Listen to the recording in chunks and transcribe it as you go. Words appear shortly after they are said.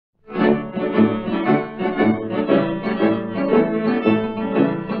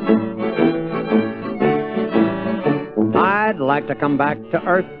like to come back to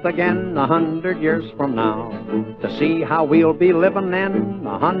Earth again 100 years from now, to see how we'll be living then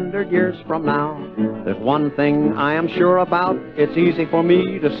 100 years from now. There's one thing I am sure about, it's easy for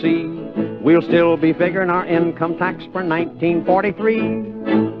me to see. We'll still be figuring our income tax for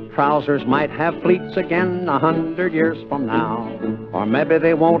 1943. Trousers might have pleats again 100 years from now, or maybe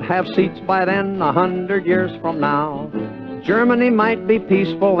they won't have seats by then 100 years from now. Germany might be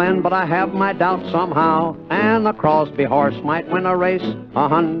peaceful then, but I have my doubts somehow. And the Crosby horse might win a race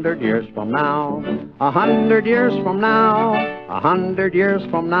 100 years from now. 100 years from now, 100 years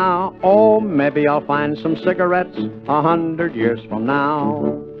from now. Oh, maybe I'll find some cigarettes 100 years from now.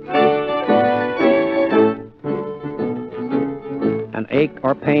 An ache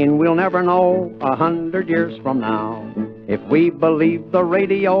or pain we'll never know 100 years from now. If we believe the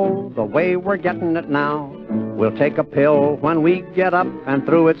radio the way we're getting it now, we'll take a pill when we get up, and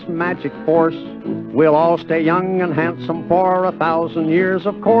through its magic force, we'll all stay young and handsome for 1,000 years,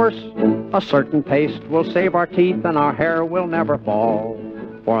 of course. A certain paste will save our teeth and our hair will never fall.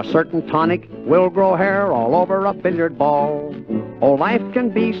 For a certain tonic will grow hair all over a billiard ball. Oh, life can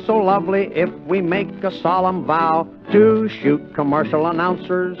be so lovely if we make a solemn vow to shoot commercial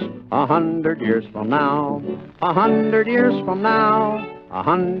announcers 100 years from now. 100 years from now,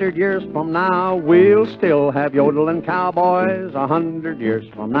 100 years from now, we'll still have yodeling cowboys 100 years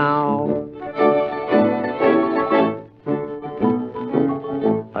from now.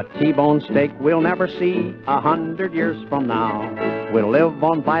 A T-bone steak we'll never see 100 years from now. We'll live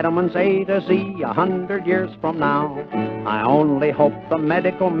on vitamins A to Z 100 years from now. I only hope the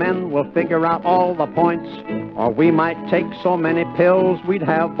medical men will figure out all the points, or we might take so many pills we'd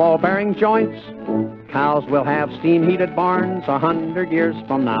have ball-bearing joints. Cows will have steam-heated barns 100 years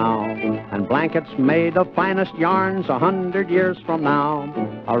from now, and blankets made of finest yarns 100 years from now.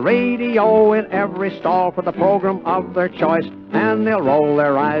 A radio in every stall for the program of their choice, and they'll roll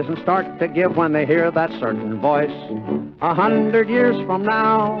their eyes and start to give when they hear that certain voice. 100 years from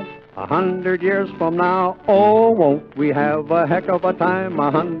now, 100 years from now, oh, won't we have a heck of a time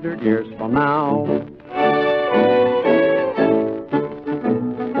 100 years from now.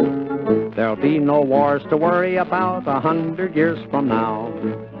 There'll be no wars to worry about 100 years from now.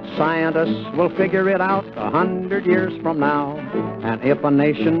 Scientists will figure it out 100 years from now. And if a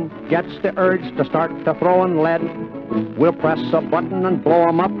nation gets the urge to start to throwing lead, we'll press a button and blow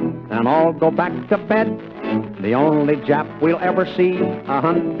 'em up and all go back to bed. The only Jap we'll ever see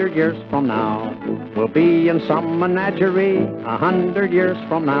 100 years from now will be in some menagerie 100 years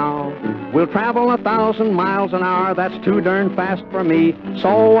from now. We'll travel 1,000 miles an hour, that's too darn fast for me.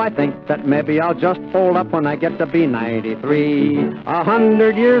 So I think that maybe I'll just fold up when I get to be 93.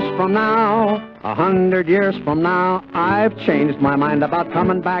 100 years from now, 100 years from now, I've changed my mind about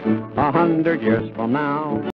coming back 100 years from now.